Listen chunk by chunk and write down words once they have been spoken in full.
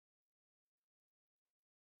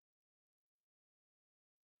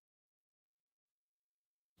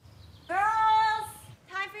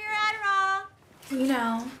You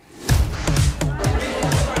know.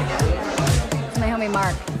 It's my homie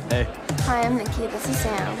Mark. Hey. Hi, I'm Nikki. This is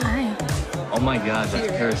Sam. Hi. Oh my God, that's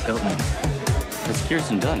Paris Hilton. That's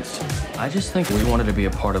Kirsten Dunst. I just think we wanted to be a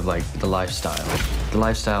part of, like, the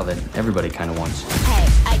lifestyle that everybody kind of wants. Hey,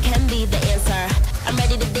 I can be the answer. I'm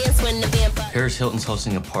ready to dance when the vampire. Paris Hilton's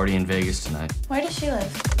hosting a party in Vegas tonight. Where does she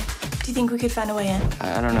live? Do you think we could find a way in?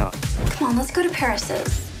 I don't know. Come on, let's go to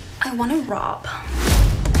Paris's. I want to rob.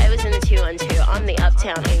 I was in the 212 on the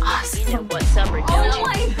uptown angle. Awesome. You know what's up, or don't you?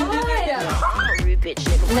 my God! I'm a rude bitch,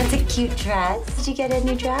 nigga. That's a cute dress. Did you get a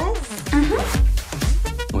new dress?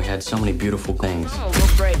 Mm-hmm. We had so many beautiful things. Oh,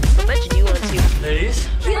 we'll break. I bet you want to. Ladies?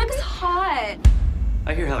 He looks hot.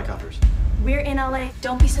 I hear helicopters. We're in LA.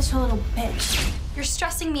 Don't be such a little bitch. You're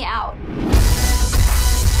stressing me out.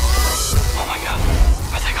 Oh my God,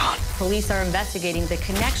 are they gone? Police are investigating the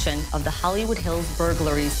connection of the Hollywood Hills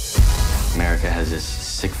burglaries. America has this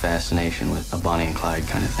sick fascination with a Bonnie and Clyde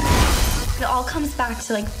kind of thing. It all comes back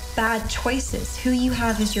to, like, bad choices. Who you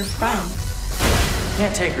have as your friend.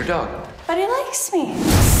 Can't take her dog. But he likes me.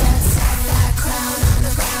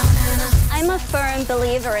 I'm a firm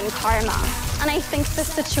believer in karma, and I think this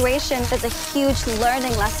situation is a huge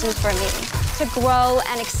learning lesson for me to grow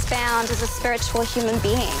and expand as a spiritual human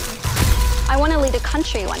being. I want to lead a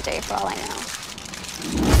country one day, for all I know.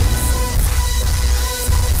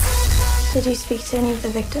 Did you speak to any of the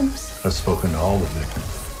victims? I've spoken to all the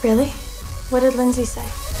victims. Really? What did Lindsay say?